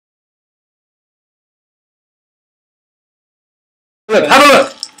Look, have a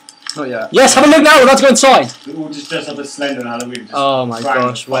look! Not yet. Yes, have a look now, we're about to go inside! We all just dress up as Slender on Halloween. Oh my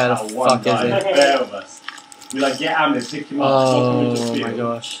gosh, where the fuck is it? Fair of us. We like get Amber, pick him up, Oh my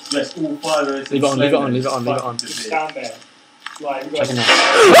gosh. Dress all 5 of us. Leave it on, leave it on, leave it on, leave it on. Just stand there. Like, Checking out.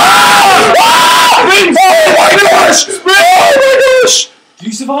 oh my gosh! Oh my gosh! Do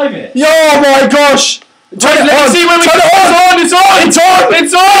you survive it? Oh my gosh! Turn it on! See when we turn it on! It's on! It's on!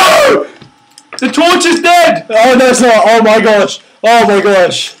 It's on! The torch is dead! Oh no, it's not! Oh my gosh! Oh my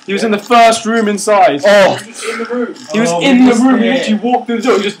gosh! He was in the first room inside. Oh! in the room. He was in the room. He literally walked through the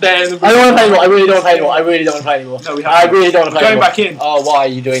door. He was just there in the room. I don't want to play anymore. I really don't want to play anymore. I really don't want to play anymore. No, we I have. really don't want to play Going anymore. back in. Oh, why are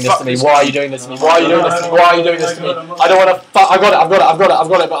you doing this to me? Fuck Why are you doing this to me? Why are you doing this to me? Why are you doing this to me? I don't want to. I got it. I've got it. I've got it. I've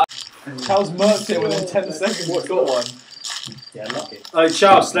got it. But Chow's murked it within 10 seconds. What got one? Yeah, lucky. Oh,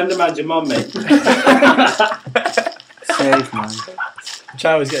 Chow, Slender Man's your mum, mate. safe, man.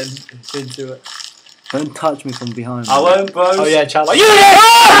 Chow is getting into it. Don't touch me from behind. I won't, bro. Oh yeah, Chow. Like,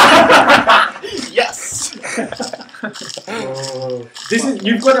 Yes. Oh. This is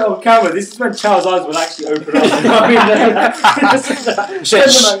you've got it on camera. This is when Chow's eyes will actually open up. Shit.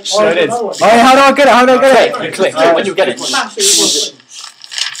 Oh, it is. Oh, how do I get it? How do I get it? You click. When you get it. You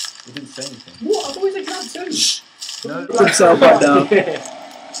didn't say anything. What? I thought we said count 2. No. Put yourself right down.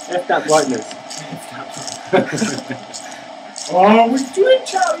 F that brightness. Oh, we're doing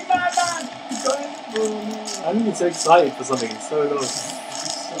Chow, you mad man. I'm getting so excited for something. It's so long.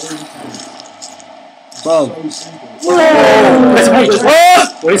 So Whoa! simple. There's a page.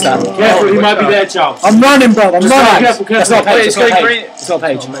 What is that? Careful, he might be there, Chow. I'm running, bro. I'm running. Careful, That's not a page. It's It's not a going page. green. It's not a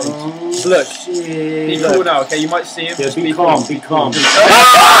page. Look. Be cool now, okay? You might see him. Yeah, be calm, be calm.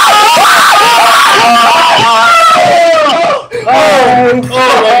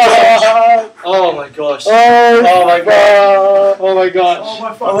 Oh my gosh. Oh my god. Oh my gosh. Oh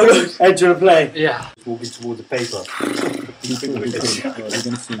my fucking Edge of play. Yeah. Walking towards the paper.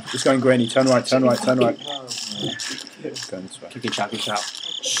 Just going granny. Turn right, turn right, turn right. Going this way. Kick it, shout, kick it out.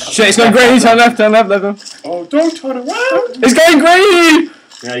 Shit, it's going granny. Turn left, left. Oh, don't turn around. It's going granny!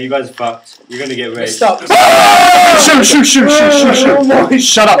 Yeah, you guys are fucked. You're gonna get raped. Stop. Shoot.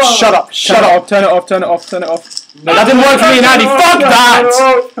 Shut up. Turn it off. No, that didn't work for me and Andy. Fuck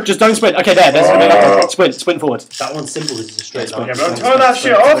that! Just don't sprint. Okay, there's sprint forward. That one's simple. This is a straight line. Turn that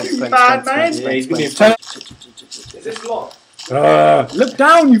shit off, you mad man. Yeah, he's gonna be Turn Is this locked? Look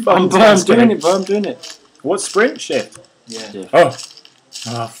down, you fucking I'm doing it, bro. I'm doing it. What sprint? Shift. Yeah. Oh,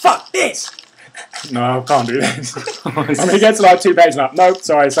 fuck this! No, I can't do this. I'm gonna get to like 2 pages now. Nope,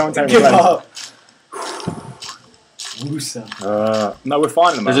 sorry, someone take me Give away. up. No, we're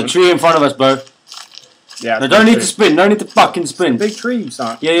fine at the There's a moment. tree in front of us, bro. Yeah, No, don't need to sprint. No need to fucking sprint. big tree,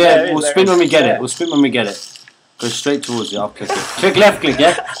 son. Yeah, we'll there sprint is. when we get Yeah. it. We'll sprint when we get it. Go straight towards it. I'll click it. Click left click,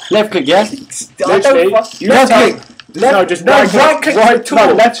 yeah? Left click, yeah? Literally, you Left tell- click. No, just No, right right click right, to no,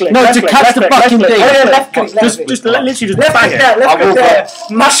 talk. left click. No, left to click, catch left the click, fucking left thing. click. Oh, yeah, left click, left Just click. literally just Left bang click it. there, left I click will there.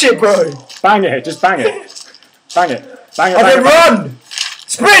 Mash it, bro. Bang it, just bang it. Bang it. Bang it. And bang then it. run.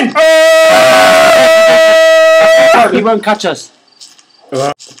 Sprint. Oh, he won't catch us.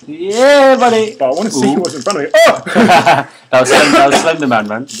 Yeah, buddy. But I want to see Ooh. what's in front of me. Oh! that was Slender Man,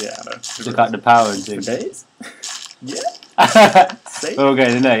 man. Yeah, I know. Took out the power and things. Days? Yeah. See?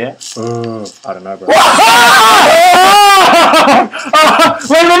 Okay, in there, yeah? Oh, I don't know, bro.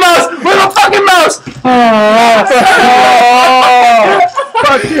 Where's my mouse? Where's my fucking mouse?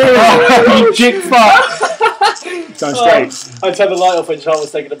 Fuck you! You chick fuck. Going straight. I turned the light off when Sean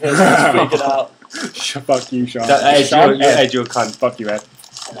was taking a piss. I was freaking out. Fuck you, Sean. Ed, Sean, Ed, you're a cunt. Fuck you, Ed.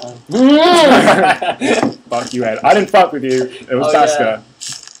 Fuck you, Ed. I didn't fuck with you. It was Oh, Tasker.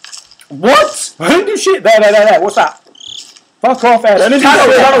 What? I didn't do shit. There. What's that? Fuck off, Ed. I didn't do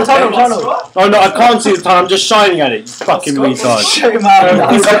shit. Tunnel. Oh no, I can't see the time. I'm just shining at it. You fucking retard. Shut him out.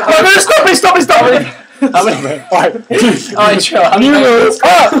 No, stop it. Alright. Alright, chill. New rule.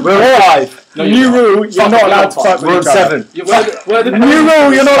 We're all live. New rule, you're not allowed to fuck We're on with each other. 7. Where the New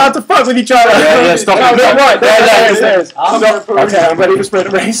rule, you're not allowed to fuck with each other. Yeah, stop it. No, right, there it is. I'm Okay, I'm ready for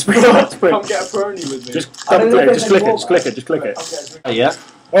sprint. Sprint. Come get a pony with me. Just double click, just click it. Yeah?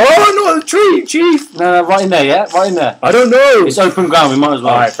 Oh, no, the tree, chief. No, right in there, yeah? Right in there. I don't know. It's open ground, we might as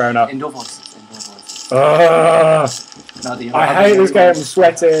well. Alright, fair enough. Indoor voices. I hate this game, I'm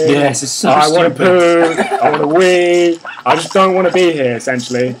sweating. Yes, it's so I want to stupid. poo, I want to wee. I just don't want to be here,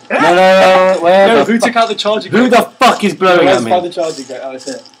 essentially. No, where No, the who took out the charging Who the fuck is blowing at Where's me? by the charging gate? Oh, it's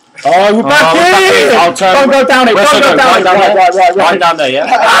here. Oh, we're back we're back here! in. I'll turn. Don't go down it, Where's don't the go down it. Right. Right down there, yeah?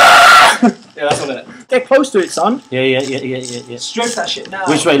 Yeah, that's on it. Get close to it, son. Yeah. Stroke that shit now.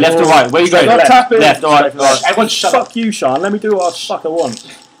 Which way, left or right? Where you going? Stop tapping. Left or right? Everyone shut up. Fuck you, Sean. Let me do what the fuck I want.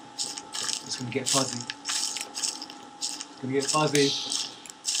 It's going to get fuzzy. Gonna get fuzzy.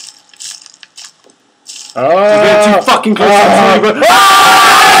 You're getting too fucking close.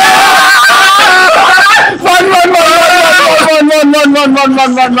 Run!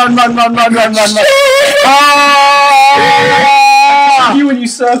 You when you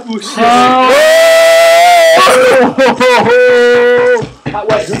circle shit.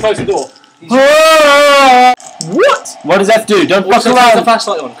 Wait, who closed the door? What? What does that do? Don't fuck F the around.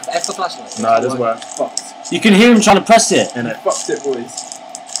 flashlight on. F the flashlight. No, it doesn't work. Fucked. You can hear him trying to press it. Fucked it, boys.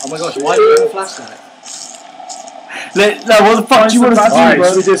 Oh my gosh, why do you have a flashlight? No, what the fuck do you want us to do, Alright, bro?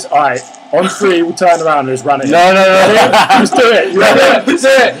 so we just, alright, on 3 we'll turn around and just run it. No. Just do it. You ready? That's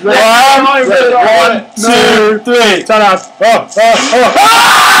it. 1, 2, 3. Turn around.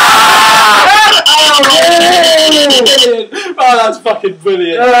 Oh, that's fucking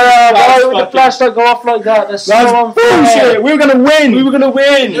brilliant. Why would the flashlight go off like that? That's so unfair. Bullshit. We were gonna win. We were gonna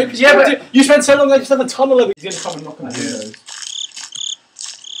win. Yeah, but you spent so long there just had the tunnel of it. He's gonna come and knock on the windows.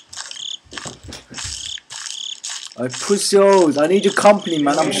 I pussies, I need your company,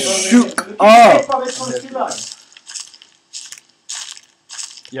 man. I'm shook up.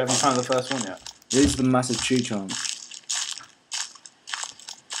 You haven't found the first one yet? This is the massive tree chomp.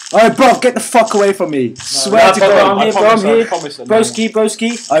 Alright, bro, get the fuck away from me. Swear to God, I'm here, bro. I'm here.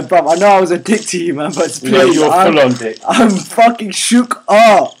 Broski. Alright, bro, I know I was a dick to you, man, but please, Yeah, you're full on dick. I'm fucking shook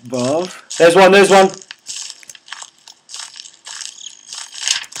up, bro. There's one.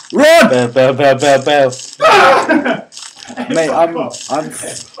 Run! Bell. Mate, I'm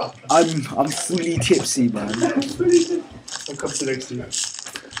fully tipsy, man. I'll come to next to you.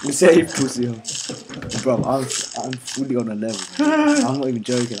 Safe pussy. Bro, I'm fully on a level, man. I'm not even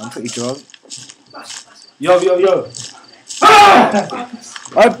joking, I'm pretty drunk. Yo.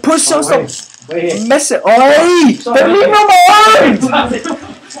 I push stop mess it. Oi! Don't leave me alone!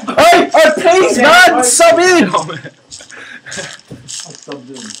 Oi, please, man, sub in!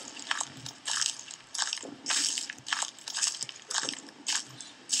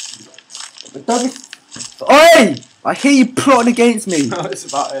 Oi! I hear you plotting against me. No, it's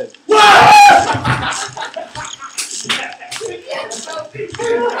about it.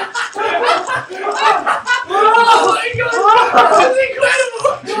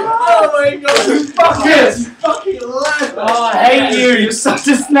 Oh my god! Fuck it! Fucking lad! Oh, I hate you! You're such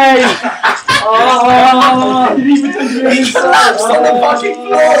a snake! He collapsed on the fucking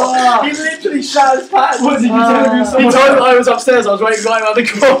floor! He literally shat his pants! What did he tell him? He told him I was upstairs, I was waiting right around the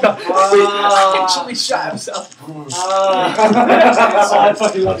corner. He literally shat himself. I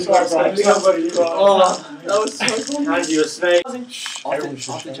fucking love you, bro. Somebody, you are. That was so cool. And you're a snake. After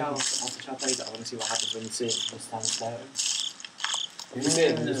Chow plays it, I want to see what happens when you see it. Just stand there. Just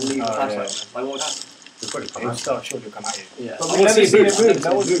leave the flashlight. Like, what would happen? He'll start sure he'll come at you. Yeah. But we've never seen it move. No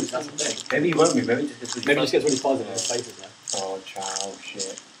one moves, that's the thing. Maybe he won't be, maybe Maybe he just gets really positive in his faces now. Oh, Chow,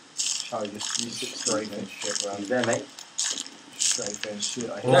 shit. Chow, you straight in shit, bro. You there, mate? Straight in shit.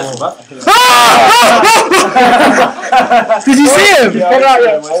 Did you see him?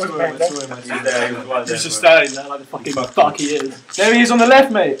 He's just standing there like the fucking fuck he is. There he is on the left,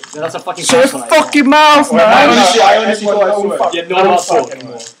 mate. Yeah, that's a fucking Shut your flashlight. fucking mouth, I man! honestly thought I saw it. Yeah, no one's talking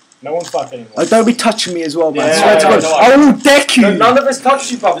anymore. No one's fucking anymore. Oh, don't be touching me as well, man. Yeah, Swear to God, no, I will deck you! None of us touched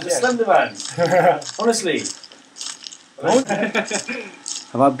you, bruv. It's a Slender man. Honestly.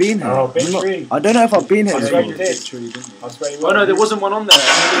 Have I been here? Oh, big I'm not- tree. I don't know if I've been here I before. swear you did. I swear you Oh no, there wasn't one on there.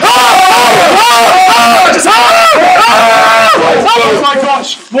 Oh my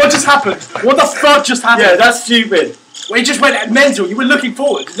gosh! What just happened? What the fuck just happened? Yeah, that's stupid. Well, he just went mental. You were looking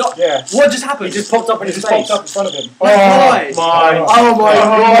forward. Not, Yeah. What just happened? He just popped up in He his just face. popped up in front of him. Why? Oh my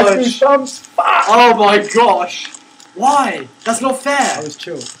His gosh! thumbs. Oh my gosh! Why? That's not I fair. was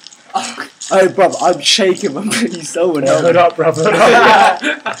chill. Oh, bruv, I'm shaking. I'm pretty sober Yeah, now. hood up, brother. No,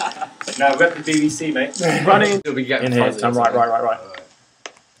 rep the BBC, mate. Running until we get In here, turn right.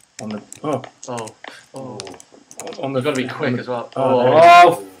 On the on the. You've got to be quick as well.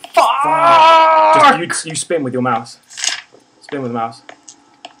 Oh, Fuck! just you spin with your mouse. Spin with the mouse.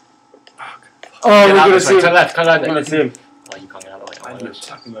 Oh, we're gonna see him. Turn left, turn left. We're gonna see him. Oh, you can't get out of the way.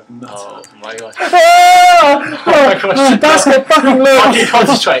 tapping like a nut. Oh my gosh. Oh, that's the fucking Fucking look.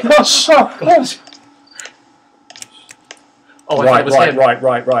 concentrate. Oh, I thought it was him.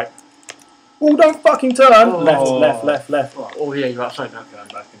 Right. Oh, don't fucking turn. Left. Oh yeah, you're outside now. I'm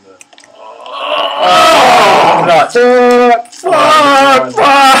back in the.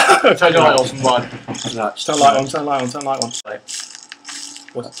 Fuck. Turn your light off and run. Turn light on.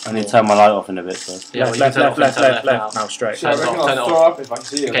 I need to turn my light off in a bit first. Yeah, well, you can turn it off and turn it left now. Now straight. Turn it off, turn it off. Throw up if I can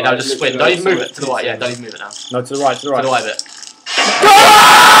see it. Okay, now just sprint. Don't even move it to the right. Yeah, don't even move it now. No, to the right. To the right bit.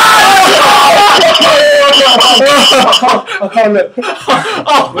 can't look.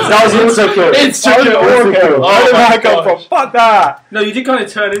 That was also kill. It's also kill. Where did that come from? Fuck that. No, you did kind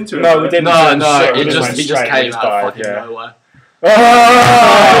of turn into it. No, we didn't. No, He he just came out of fucking yeah. nowhere.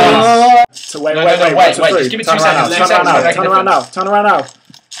 So wait, No, wait, just give me 2 seconds. Turn around now. Turn around now.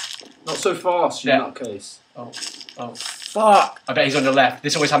 Not so fast, you nutcase. Oh. Fuck. I bet he's on your left.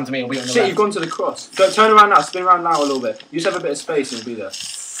 This always happened to me. He'll be on your Shit, left. you've gone to the cross. Go, turn around now, spin around now a little bit. You just have a bit of space and you'll be there.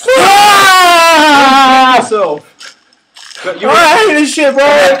 So, I hate this shit, bro.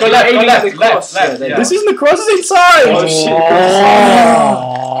 Go left. This isn't the cross, it's inside. Oh shit.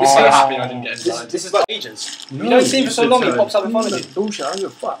 This is so happy I didn't get inside. This is like ages. You don't see him for so long, he pops up in front of you. Bullshit, I don't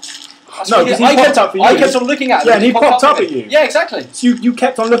give a fuck. No, because he popped up for you. I kept on looking at him. Yeah, and he popped up at you. Yeah, exactly. So you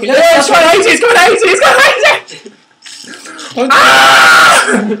kept on looking. Yeah, it's going 80, it's going 80, it's going 80!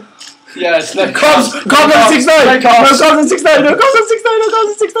 Yeah, it's the Cobbs on 6'9! No, Cobbs on 6'9! No, Cobbs on 6'9! No, Cobbs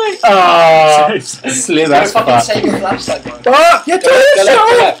on 6'9! Oh, slim as fuck. fucking save your flashlight, bro. Oh, yeah, turn this shit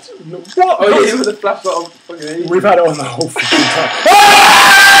off! What? Oh, yeah, with the flashlight on fucking We've had it on the whole fucking time.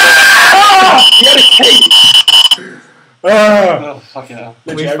 Oh, fucking hell.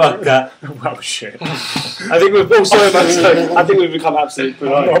 We fucked that. Well, shit. I think we've also I think we've become absolute I'm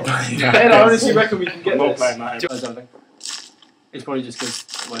not provide. playing Yeah, that. I honestly reckon we can get I'm not this. playing that. It's probably just because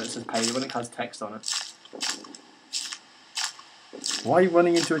when it says pay, when it has text on it. Why are you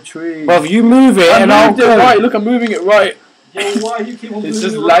running into a tree? Well, you move it and I'll go. Right, look, I'm moving it right. Yo, why you keep on It's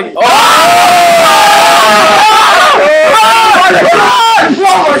just moving lagging. away? Oh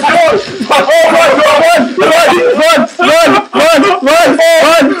my god!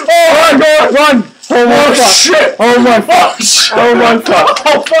 Oh my god! Run! Oh my shit! Oh my fuck! Oh my fuck!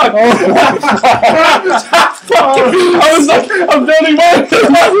 Oh fuck! Oh my fuck! I was like, I'm building one!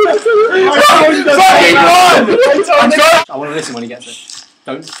 Fucking run! I want to listen when he gets it.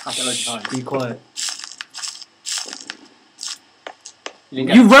 Don't tap it loads of times. Be quiet. You didn't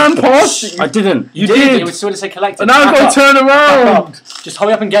get You it. ran past it! I didn't. You It did! would sort of say collected. And now I've got to turn around! Just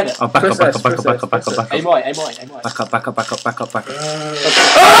hurry up and get it. Oh, back up, back up, back up, back up, back up, back Aim up. right, aim right, aim right. Back up, back up, back up, back up, back up. He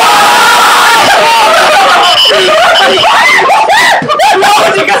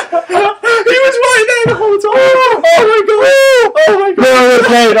was right there the whole time! Oh my god! Oh my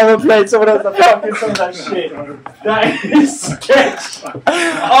god! I will play someone else. I fucking saw that shit. That is sketch!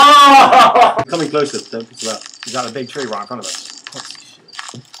 Coming closer, don't piss about. Is that a big tree right in front of us?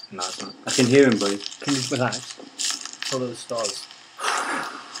 No, it's not. I can hear him, buddy. Can you relax? Follow the stars.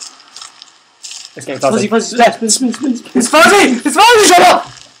 It's getting fuzzy. Fuzzy. It's fuzzy! It's fuzzy! Shut up!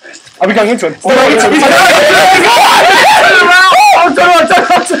 Are we going into it? Turn around!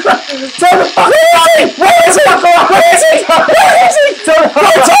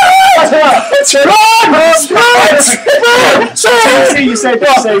 You said it.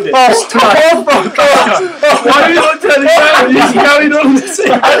 Why are you not turning around? You're carrying on the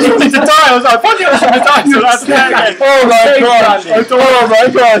scene. I just wanted to die. I was like, fuck it, I was going to die. So that's again. Oh my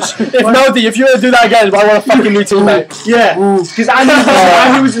gosh. If Melody, if you were to do that again, I want a fucking new teammate. Yeah. Because Andy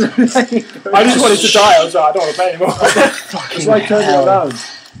was just... I just wanted to die. I was like, I don't want to play anymore. That's why I turned it around.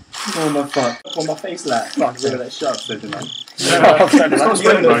 Oh my fuck. On my face like. Fuck, look at that shot.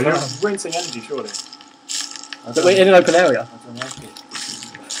 You're rinsing energy, surely. We're in an open area.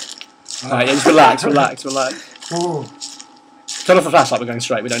 Alright, just relax. Turn off the flashlight, we're going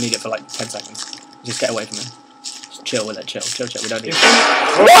straight. We don't need it for like 10 seconds. Just get away from him. Just chill with it, chill. We don't need it.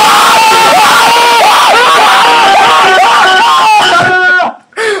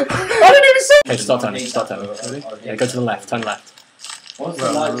 Okay, start turning. Ready? Yeah, go to the left, turn left. Once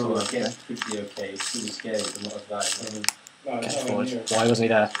the lights on, it could be okay. It's really scary, but not as bad. Okay, forward. Why wasn't he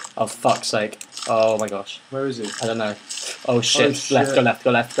there? Oh, fuck's sake. Oh my gosh. Where is he? I don't know. Oh shit. Left, go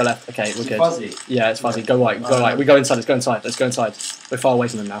left. Okay, we're good. Fuzzy. Yeah, it's fuzzy. Go right. We go inside. Let's go inside. We're far away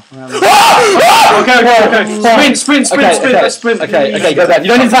from them now. Okay. Sprint. Let's sprint. Okay, go there. You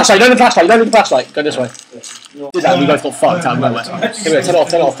don't need the flashlight. Go this way. Did that, we both got fucked out of nowhere. Here we go,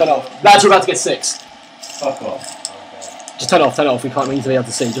 turn off. Lads, we're about to get 6. Fuck off. Just turn off. We can't need to be able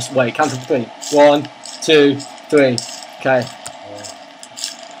to see. Just wait, count to 3. 1, 2, 3. Okay.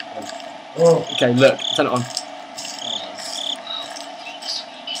 Okay, look, turn it on.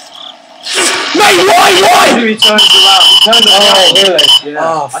 Wait, why? He turns around. He turned around. Oh, really? Yeah.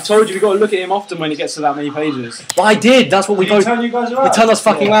 Oh, I told you, we got to look at him often when he gets to that many pages. But I did, that's what we Did he both... turn you guys around? He turned us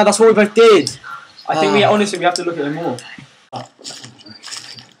fucking around, that's what we both did. I think we honestly we have to look at him more.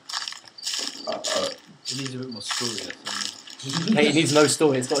 It needs a bit more story. Hey, it needs no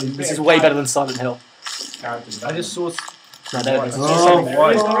story, this is way better than Silent Hill. I just saw. No, there it is. I saw something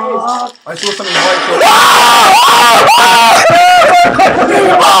white. I saw something white.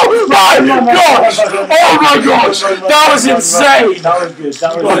 Oh my gosh! Oh my gosh! That was insane! That was good.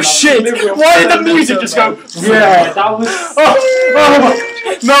 That was Oh shit! Why did the music just go? Yeah, that was.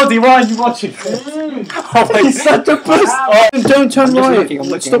 Melody, why are you watching this? Oh my He's such a puss. Oh, don't turn right. I'm looking.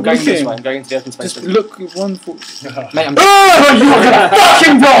 Stop I'm going this looking. way. I'm going into the open space. Just look one foot. Mate, I'm. Oh, you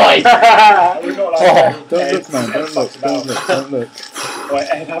fucking boy! Don't look, man. Don't look. Don't look. Don't look. Wait,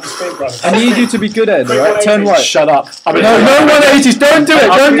 Ed, have a spin, bro. I need you to be good, Ed. Right? Turn right. Shut up. I mean, No 180s. Don't do it.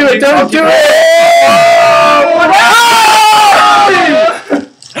 Don't do it. Don't do it.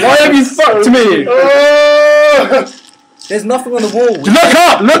 Why have you fucked me? There's nothing on the wall. Look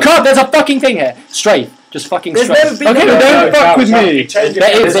up! Look up! There's a fucking thing here. Strafe. Just fucking There's strafe. never been. Okay, don't fuck with me.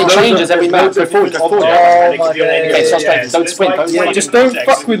 There is. It changes every map. Go forward. Go forward. Okay, so strafe. Don't sprint. Don't Just don't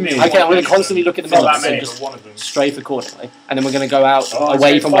fuck with me. Okay, I'm going to constantly look at the Not minutes that and many, just but one of them. strafe accordingly. And then we're going to go out Oh,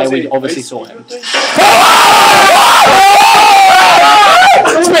 away it's from where we fuzzy. obviously saw him.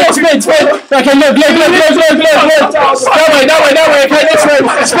 Spin! Okay, look! That way! Okay, this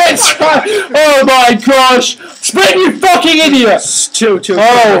way! Spin! Oh my gosh! Spin, you fucking idiot! Chill.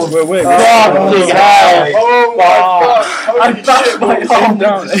 Oh, we're fucking hell! Oh my god! I'm back my Calm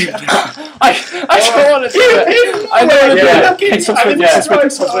down. I don't want to do it. I know. Yeah. Okay, stop I mean, spinning.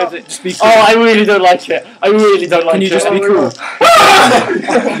 this is right, Just be cool. Oh, I really don't like it. I really don't like it. Can you just be cool?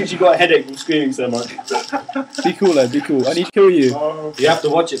 Because you got a headache from screaming so much. Be cool, Ed. Be cool. I need to kill you. Oh, You have to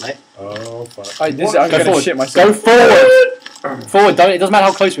watch it, mate. oh fuck. I'm Go gonna forward. shit myself. Go forward. Forward. Don't. It doesn't matter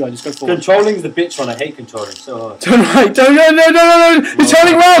how close we are. Just go forward. Controlling's the bitch one. I hate controlling so hard. Turn right. No. You're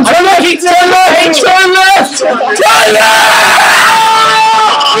turning round. Turn left. Turn left. Turn left. Turn left.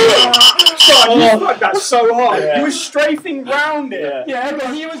 God, you fucked that so hard. Yeah. You were strafing round it. Yeah. Yeah,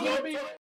 but he was going to be.